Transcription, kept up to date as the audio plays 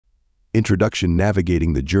Introduction: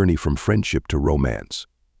 navigating the journey from friendship to romance.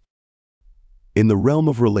 In the realm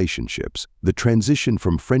of relationships, the transition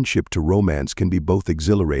from friendship to romance can be both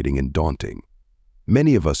exhilarating and daunting.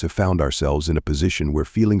 Many of us have found ourselves in a position where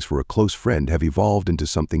feelings for a close friend have evolved into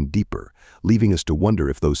something deeper, leaving us to wonder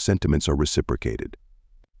if those sentiments are reciprocated.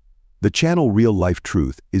 The channel Real Life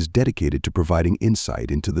Truth is dedicated to providing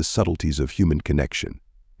insight into the subtleties of human connection.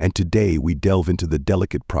 And today we delve into the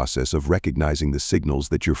delicate process of recognizing the signals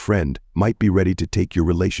that your friend might be ready to take your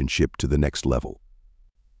relationship to the next level.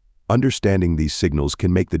 Understanding these signals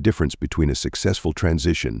can make the difference between a successful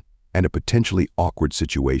transition and a potentially awkward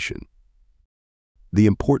situation. The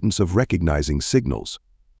importance of recognizing signals.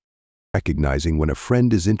 Recognizing when a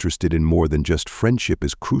friend is interested in more than just friendship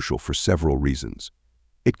is crucial for several reasons.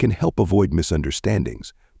 It can help avoid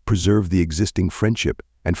misunderstandings, preserve the existing friendship,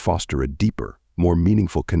 and foster a deeper, more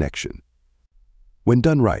meaningful connection. When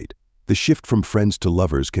done right, the shift from friends to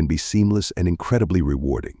lovers can be seamless and incredibly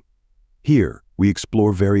rewarding. Here, we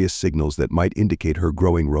explore various signals that might indicate her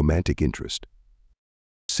growing romantic interest.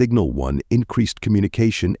 Signal 1: increased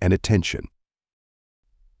communication and attention.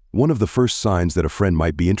 One of the first signs that a friend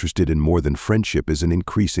might be interested in more than friendship is an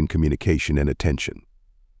increase in communication and attention.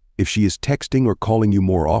 If she is texting or calling you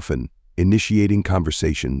more often, initiating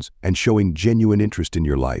conversations, and showing genuine interest in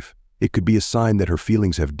your life, it could be a sign that her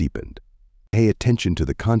feelings have deepened. Pay attention to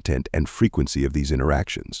the content and frequency of these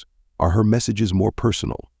interactions. Are her messages more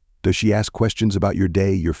personal? Does she ask questions about your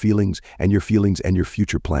day, your feelings, and your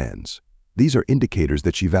future plans? These are indicators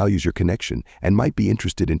that she values your connection and might be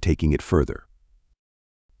interested in taking it further.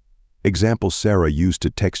 Example: Sarah used to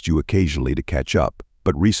text you occasionally to catch up,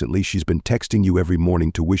 but recently she's been texting you every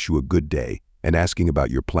morning to wish you a good day and asking about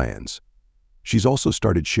your plans. She's also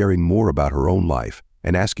started sharing more about her own life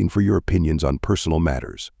and asking for your opinions on personal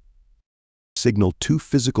matters. Signal 2: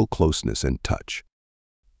 physical closeness and touch.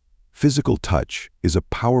 Physical touch is a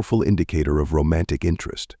powerful indicator of romantic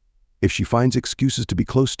interest. If she finds excuses to be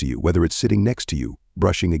close to you, whether it's sitting next to you,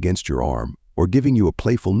 brushing against your arm, or giving you a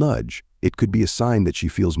playful nudge, it could be a sign that she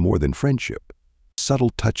feels more than friendship.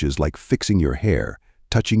 Subtle touches like fixing your hair,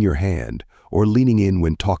 touching your hand, or leaning in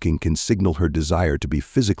when talking can signal her desire to be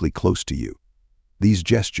physically close to you. These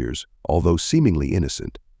gestures, although seemingly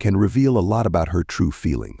innocent, can reveal a lot about her true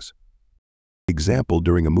feelings. Example: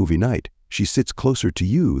 during a movie night, she sits closer to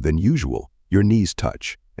you than usual, your knees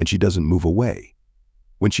touch, and she doesn't move away.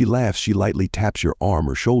 When she laughs, she lightly taps your arm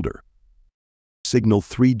or shoulder. Signal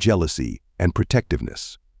 3: jealousy and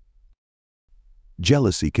protectiveness.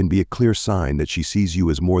 Jealousy can be a clear sign that she sees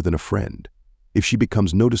you as more than a friend. If she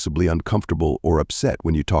becomes noticeably uncomfortable or upset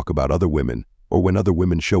when you talk about other women, or when other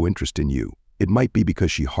women show interest in you, it might be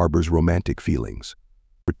because she harbors romantic feelings.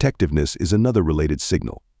 Protectiveness is another related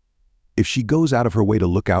signal. If she goes out of her way to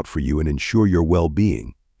look out for you and ensure your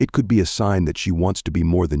well-being, it could be a sign that she wants to be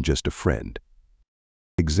more than just a friend.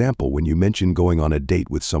 Example: when you mention going on a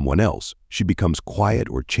date with someone else, she becomes quiet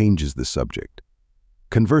or changes the subject.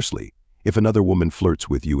 Conversely, if another woman flirts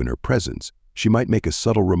with you in her presence, she might make a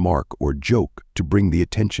subtle remark or joke to bring the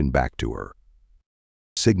attention back to her.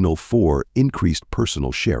 Signal 4: increased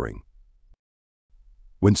personal sharing.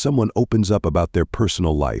 When someone opens up about their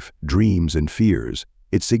personal life, dreams, and fears,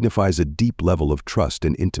 it signifies a deep level of trust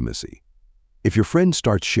and intimacy. If your friend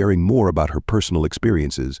starts sharing more about her personal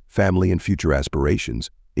experiences, family, and future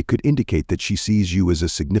aspirations, it could indicate that she sees you as a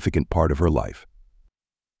significant part of her life.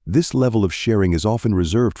 This level of sharing is often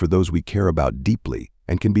reserved for those we care about deeply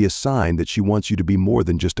and can be a sign that she wants you to be more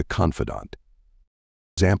than just a confidant.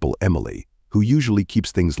 Example: Emily, who usually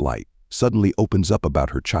keeps things light, suddenly opens up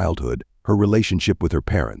about her childhood, her relationship with her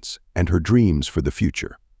parents, and her dreams for the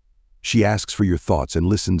future. She asks for your thoughts and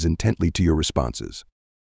listens intently to your responses.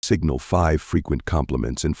 Signal 5: frequent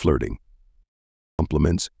compliments and flirting.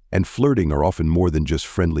 Compliments and flirting are often more than just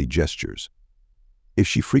friendly gestures. If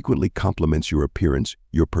she frequently compliments your appearance,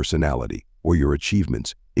 your personality, or your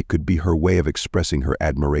achievements, it could be her way of expressing her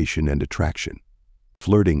admiration and attraction.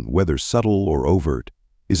 Flirting, whether subtle or overt,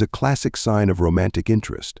 is a classic sign of romantic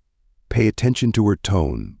interest. Pay attention to her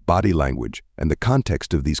tone, body language, and the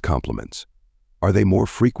context of these compliments. Are they more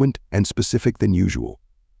frequent and specific than usual?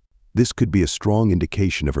 This could be a strong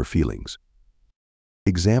indication of her feelings.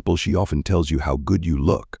 Example: she often tells you how good you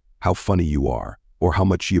look, how funny you are, or how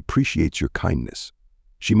much she appreciates your kindness.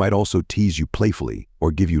 She might also tease you playfully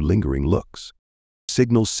or give you lingering looks.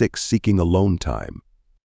 Signal 6: seeking alone time.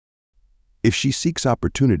 If she seeks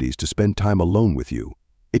opportunities to spend time alone with you,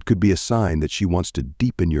 it could be a sign that she wants to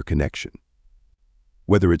deepen your connection.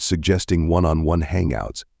 Whether it's suggesting one-on-one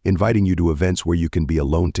hangouts, inviting you to events where you can be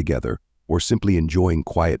alone together, or simply enjoying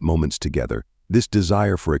quiet moments together, This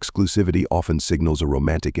desire for exclusivity often signals a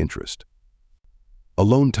romantic interest.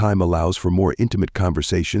 Alone time allows for more intimate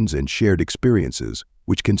conversations and shared experiences,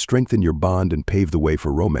 which can strengthen your bond and pave the way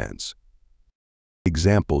for romance.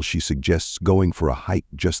 Example, she suggests going for a hike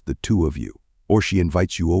just the two of you, or she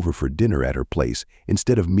invites you over for dinner at her place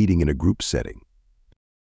instead of meeting in a group setting.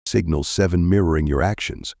 Signal 7. Mirroring your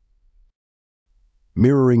actions.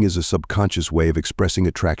 Mirroring is a subconscious way of expressing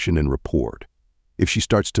attraction and rapport. If she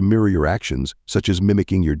starts to mirror your actions, such as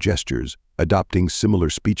mimicking your gestures, adopting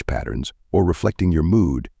similar speech patterns, or reflecting your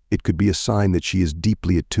mood, it could be a sign that she is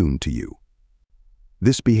deeply attuned to you.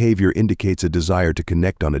 This behavior indicates a desire to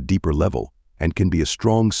connect on a deeper level and can be a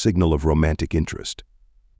strong signal of romantic interest.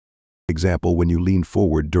 Example, when you lean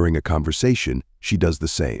forward during a conversation, she does the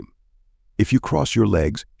same. If you cross your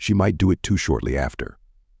legs, she might do it too shortly after.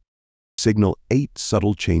 Signal 8.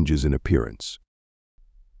 Subtle changes in appearance.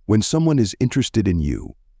 When someone is interested in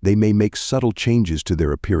you, they may make subtle changes to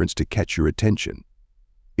their appearance to catch your attention.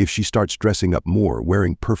 If she starts dressing up more,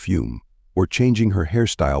 wearing perfume, or changing her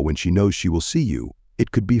hairstyle when she knows she will see you,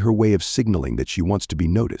 it could be her way of signaling that she wants to be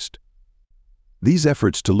noticed. These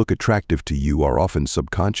efforts to look attractive to you are often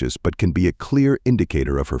subconscious but can be a clear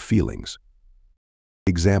indicator of her feelings.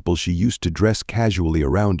 Example, she used to dress casually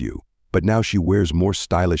around you, but now she wears more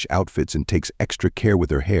stylish outfits and takes extra care with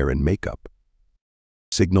her hair and makeup.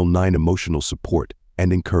 Signal 9. Emotional support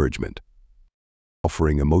and encouragement.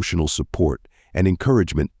 Offering emotional support and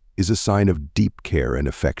encouragement is a sign of deep care and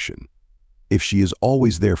affection. If she is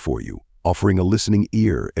always there for you, offering a listening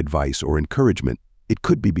ear, advice, or encouragement, it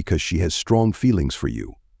could be because she has strong feelings for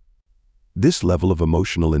you. This level of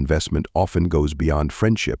emotional investment often goes beyond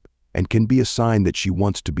friendship and can be a sign that she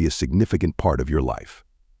wants to be a significant part of your life.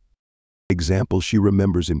 Example, she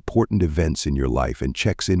remembers important events in your life and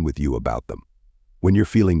checks in with you about them. When you're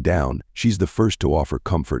feeling down, she's the first to offer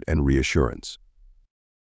comfort and reassurance.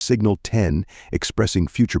 Signal 10. Expressing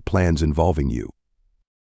future plans involving you.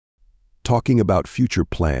 Talking about future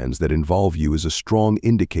plans that involve you is a strong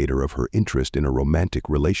indicator of her interest in a romantic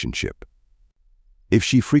relationship. If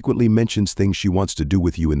she frequently mentions things she wants to do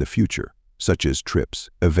with you in the future, such as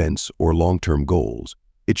trips, events, or long-term goals,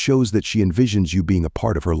 it shows that she envisions you being a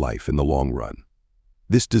part of her life in the long run.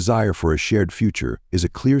 This desire for a shared future is a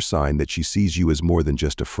clear sign that she sees you as more than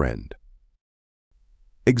just a friend.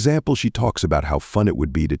 Example, she talks about how fun it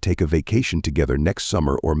would be to take a vacation together next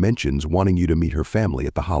summer or mentions wanting you to meet her family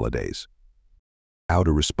at the holidays. How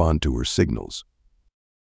to respond to her signals.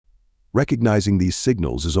 Recognizing these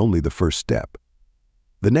signals is only the first step.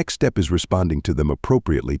 The next step is responding to them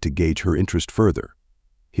appropriately to gauge her interest further.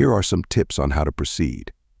 Here are some tips on how to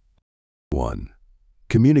proceed. 1.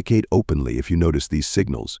 Communicate openly if you notice these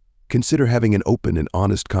signals. Consider having an open and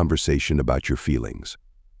honest conversation about your feelings.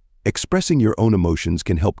 Expressing your own emotions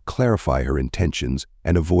can help clarify her intentions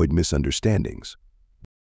and avoid misunderstandings.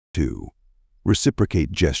 2.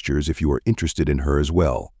 Reciprocate gestures if you are interested in her as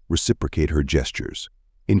well. Reciprocate her gestures.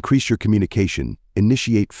 Increase your communication,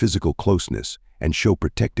 initiate physical closeness, and show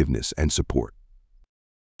protectiveness and support.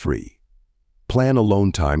 3. Plan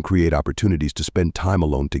alone time. Create opportunities to spend time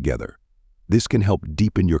alone together. This can help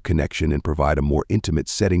deepen your connection and provide a more intimate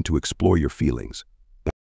setting to explore your feelings.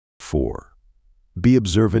 4. Be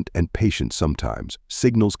observant and patient. Sometimes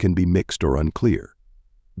signals can be mixed or unclear.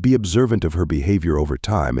 Be observant of her behavior over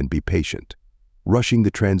time and be patient. Rushing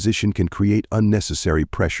the transition can create unnecessary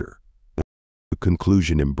pressure.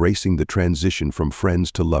 Conclusion: embracing the transition from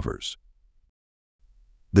friends to lovers.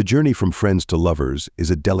 The journey from friends to lovers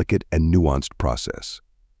is a delicate and nuanced process.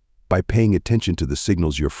 By paying attention to the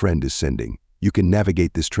signals your friend is sending, you can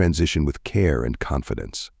navigate this transition with care and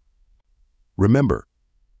confidence. Remember,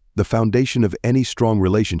 the foundation of any strong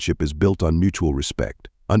relationship is built on mutual respect,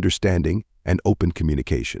 understanding, and open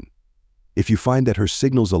communication. If you find that her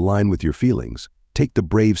signals align with your feelings, take the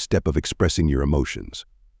brave step of expressing your emotions.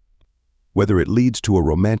 Whether it leads to a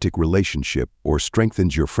romantic relationship or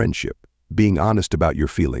strengthens your friendship, being honest about your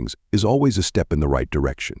feelings is always a step in the right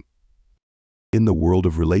direction. In the world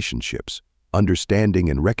of relationships, understanding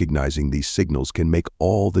and recognizing these signals can make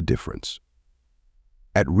all the difference.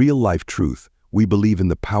 At Real Life Truth, we believe in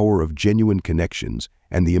the power of genuine connections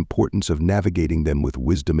and the importance of navigating them with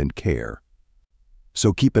wisdom and care.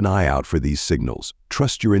 So keep an eye out for these signals,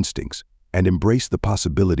 trust your instincts, and embrace the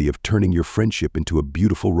possibility of turning your friendship into a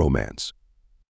beautiful romance.